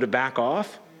tell them to back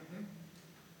off?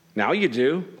 Now you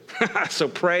do. So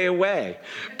pray away.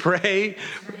 Pray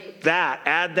that.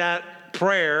 Add that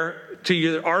prayer to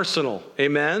your arsenal.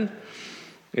 Amen?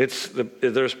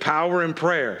 There's power in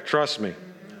prayer. Trust me.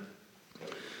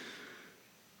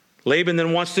 Laban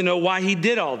then wants to know why he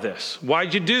did all this.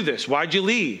 Why'd you do this? Why'd you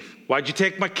leave? Why'd you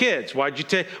take my kids? Why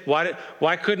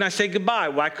couldn't I say goodbye?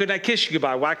 Why couldn't I kiss you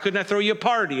goodbye? Why couldn't I throw you a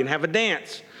party and have a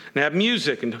dance and have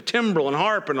music and timbrel and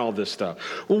harp and all this stuff?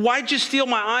 Well, why'd you steal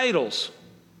my idols?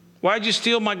 Why'd you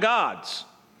steal my gods?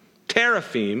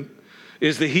 Teraphim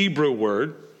is the Hebrew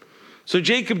word. So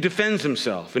Jacob defends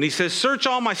himself and he says, search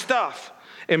all my stuff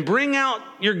and bring out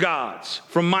your gods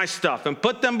from my stuff and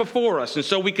put them before us, and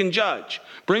so we can judge.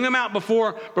 Bring them out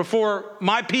before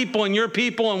my people and your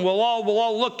people, and we'll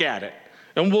all look at it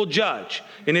and we'll judge.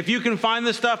 And if you can find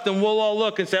the stuff, then we'll all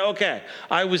look and say, okay,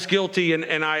 I was guilty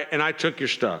and I took your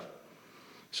stuff.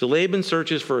 So Laban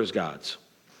searches for his gods.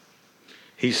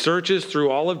 He searches through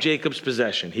all of Jacob's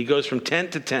possession. He goes from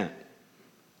tent to tent,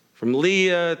 from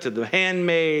Leah to the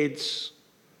handmaids,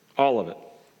 all of it.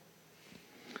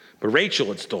 But Rachel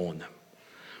had stolen them.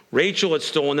 Rachel had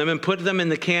stolen them and put them in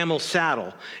the camel's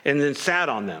saddle and then sat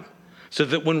on them. So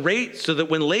that when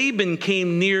Laban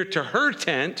came near to her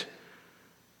tent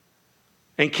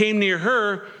and came near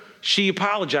her, she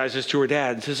apologizes to her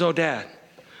dad and says, oh, Dad,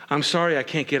 I'm sorry I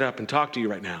can't get up and talk to you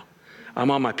right now. I'm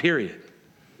on my period.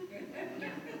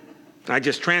 I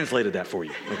just translated that for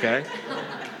you, okay?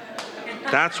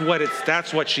 That's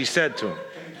what she said to him.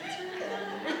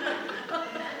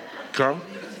 Carl?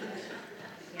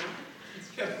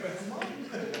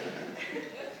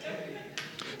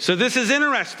 So this is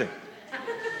interesting.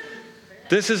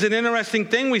 This is an interesting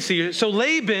thing we see here. So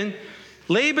Laban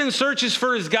searches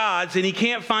for his gods and he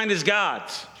can't find his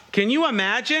gods. Can you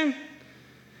imagine?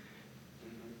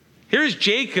 Here's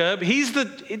Jacob.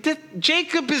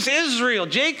 Jacob is Israel.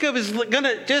 Jacob is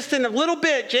gonna, just in a little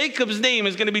bit, Jacob's name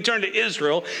is gonna be turned to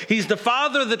Israel. He's the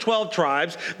father of the 12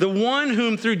 tribes, the one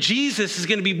whom through Jesus is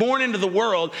gonna be born into the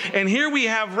world. And here we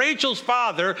have Rachel's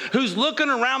father who's looking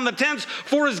around the tents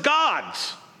for his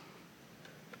gods.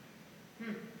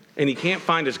 And he can't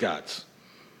find his gods.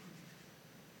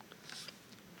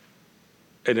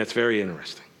 And that's very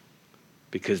interesting,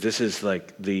 because this is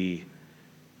like the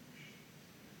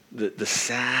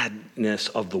sadness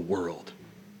of the world.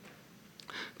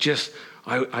 Just,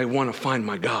 I want to find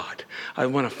my God. I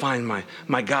want to find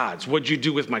my gods. What'd you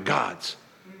do with my gods?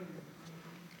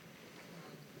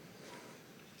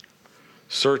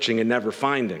 Searching and never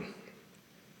finding.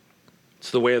 It's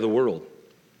the way of the world.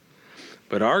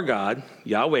 But our God,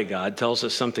 Yahweh God, tells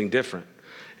us something different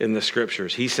in the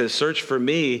scriptures. He says, search for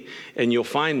me and you'll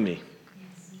find me.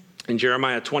 In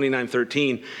Jeremiah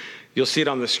 29:13, you'll see it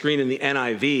on the screen in the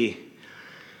NIV.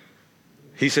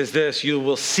 He says this, you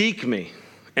will seek me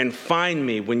and find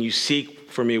me when you seek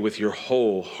for me with your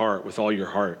whole heart, with all your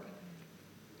heart.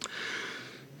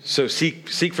 So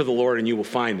seek for the Lord and you will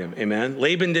find him. Amen.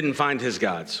 Laban didn't find his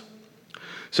gods.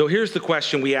 So here's the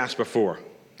question we asked before.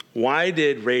 Why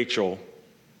did Rachel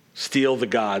steal the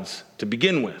gods to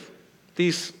begin with?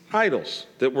 These idols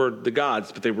that were the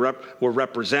gods, but they were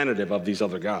representative of these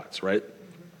other gods, right?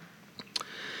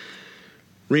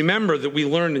 Remember that we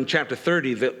learned in chapter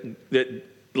 30 that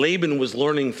Laban was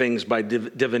learning things by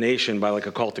divination, by like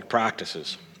occultic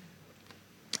practices.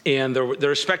 And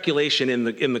there's speculation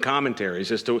in the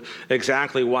commentaries as to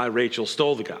exactly why Rachel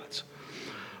stole the gods.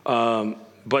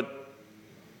 But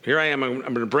here I am. I'm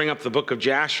going to bring up the book of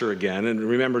Jasher again. And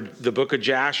remember, the book of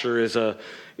Jasher is a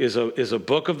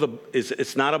book of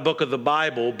it's not a book of the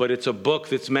Bible, but it's a book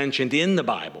that's mentioned in the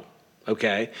Bible.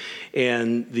 Okay,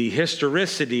 and the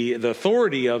historicity, the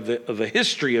authority of the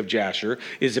history of Jasher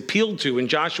is appealed to in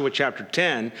Joshua chapter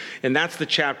 10, and that's the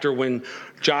chapter when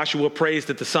Joshua prays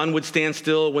that the sun would stand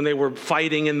still when they were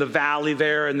fighting in the valley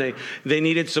there, and they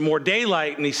needed some more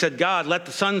daylight, and he said, God, let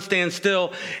the sun stand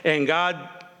still, and God,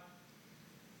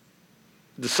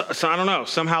 I don't know,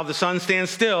 somehow the sun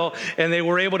stands still, and they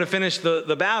were able to finish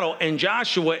the battle. And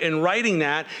Joshua, in writing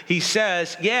that, he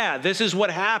says, yeah, this is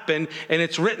what happened, and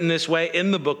it's written this way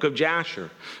in the book of Jasher.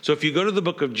 So if you go to the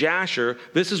book of Jasher,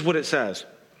 this is what it says.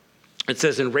 It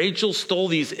says, and Rachel stole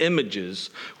these images,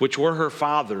 which were her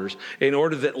father's, in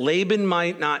order that Laban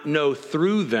might not know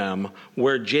through them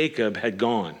where Jacob had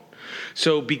gone.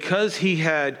 So because he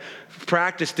had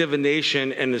practiced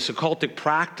divination and this occultic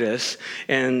practice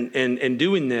and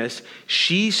doing this,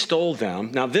 she stole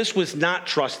them. Now, this was not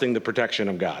trusting the protection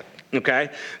of God. Okay,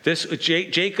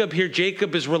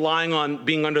 Jacob is relying on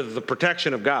being under the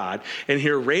protection of God, and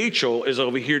here Rachel is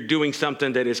over here doing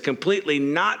something that is completely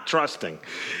not trusting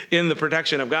in the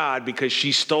protection of God, because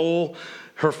she stole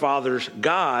her father's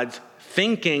gods,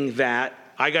 thinking that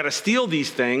I got to steal these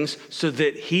things so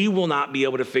that he will not be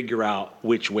able to figure out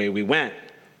which way we went.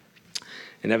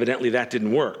 And evidently that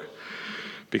didn't work,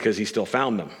 because he still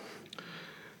found them.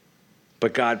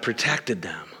 But God protected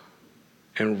them.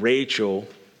 And Rachel,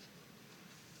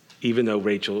 even though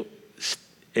Rachel,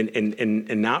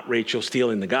 and not Rachel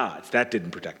stealing the gods, that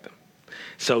didn't protect them.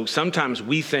 So sometimes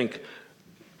we think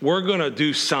we're going to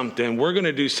do something, we're going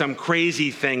to do some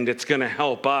crazy thing that's going to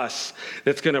help us,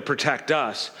 that's going to protect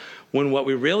us, when what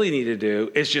we really need to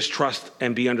do is just trust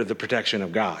and be under the protection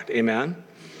of God. Amen?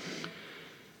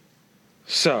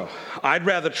 So, I'd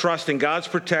rather trust in God's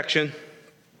protection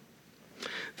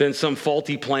than some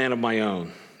faulty plan of my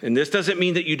own. And this doesn't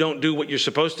mean that you don't do what you're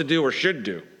supposed to do or should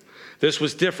do. This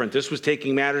was different. This was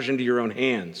taking matters into your own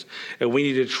hands. And we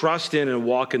need to trust in and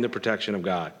walk in the protection of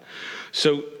God.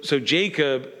 So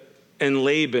Jacob and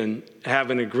Laban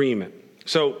have an agreement.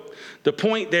 So the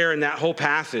point there in that whole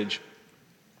passage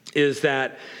is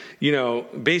that,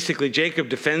 basically Jacob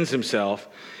defends himself,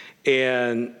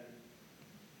 and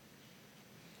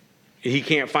he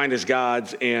can't find his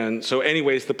gods. And so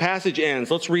anyways, the passage ends.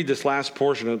 Let's read this last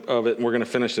portion of it, and we're going to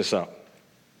finish this up.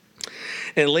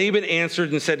 And Laban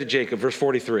answered and said to Jacob, verse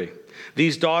 43,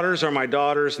 these daughters are my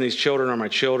daughters, and these children are my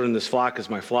children. This flock is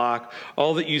my flock.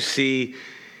 All that you see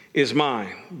is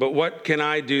mine. But what can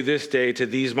I do this day to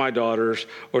these my daughters,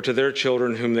 or to their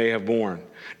children whom they have borne?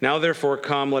 Now therefore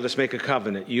come, let us make a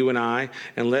covenant, you and I,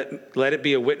 and let it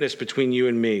be a witness between you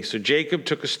and me. So Jacob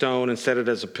took a stone and set it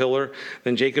as a pillar.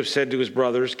 Then Jacob said to his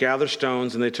brothers, gather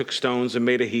stones, and they took stones and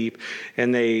made a heap,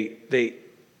 and they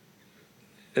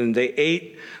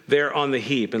ate there on the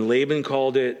heap. And Laban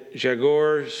called it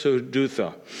Jagor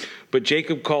Sudutha, but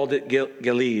Jacob called it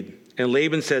Gilead. And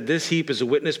Laban said, this heap is a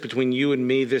witness between you and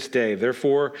me this day.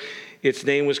 Therefore, its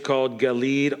name was called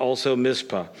Gilead, also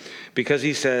Mizpah, because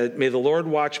he said, may the Lord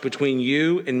watch between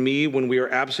you and me when we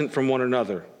are absent from one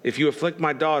another. If you afflict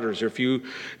my daughters, or if you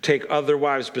take other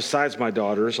wives besides my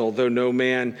daughters, although no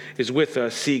man is with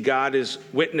us, see, God is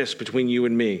witness between you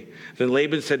and me. Then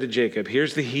Laban said to Jacob,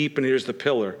 here's the heap and here's the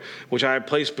pillar, which I have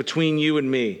placed between you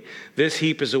and me. This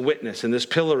heap is a witness, and this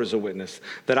pillar is a witness,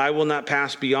 that I will not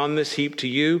pass beyond this heap to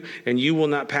you, and you will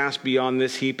not pass beyond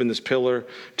this heap and this pillar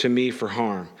to me for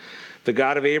harm. The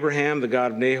God of Abraham, the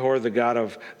God of Nahor, the God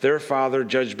of their father,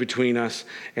 judged between us.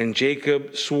 And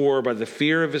Jacob swore by the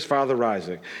fear of his father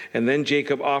Isaac. And then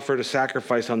Jacob offered a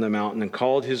sacrifice on the mountain and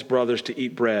called his brothers to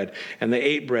eat bread. And they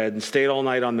ate bread and stayed all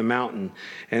night on the mountain.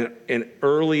 And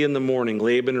early in the morning,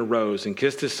 Laban arose and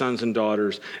kissed his sons and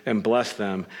daughters and blessed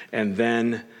them. And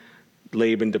then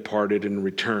Laban departed and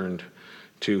returned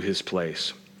to his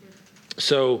place.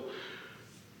 So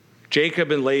Jacob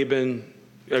and Laban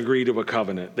agree to a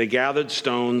covenant. They gathered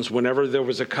stones. Whenever there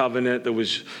was a covenant, there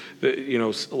was,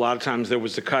 a lot of times there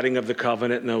was the cutting of the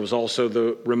covenant, and there was also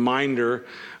the reminder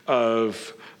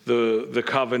of the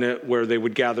covenant where they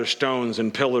would gather stones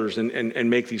and pillars and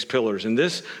make these pillars. And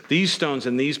these stones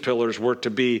and these pillars were to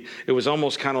be, it was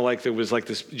almost kind of like there was like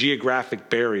this geographic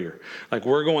barrier. Like,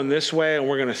 we're going this way and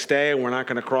we're going to stay and we're not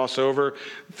going to cross over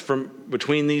from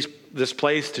between this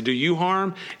place to do you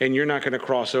harm, and you're not going to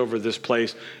cross over this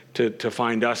place to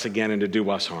find us again and to do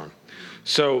us harm.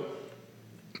 So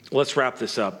let's wrap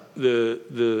this up.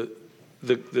 The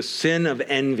sin of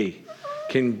envy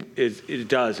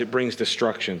it brings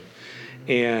destruction.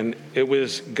 And it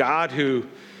was God who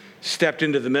stepped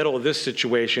into the middle of this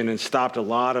situation and stopped a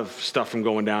lot of stuff from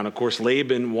going down. Of course,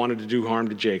 Laban wanted to do harm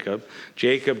to Jacob.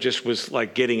 Jacob just was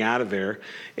like getting out of there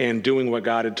and doing what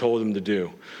God had told him to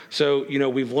do. So,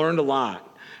 we've learned a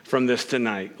lot from this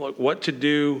tonight. Like what to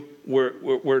do.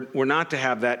 We're not to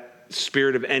have that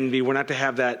spirit of envy. We're not to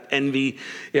have that envy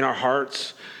in our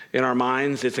hearts, in our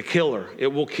minds. It's a killer. It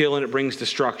will kill and it brings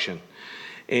destruction.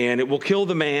 And it will kill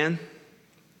the man.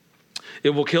 It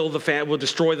will will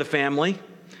destroy the family.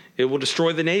 It will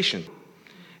destroy the nation.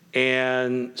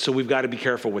 And so we've got to be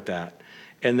careful with that.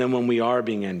 And then when we are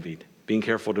being envied, being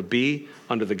careful to be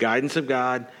under the guidance of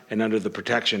God and under the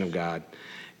protection of God.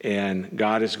 And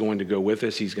God is going to go with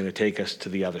us. He's going to take us to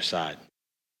the other side.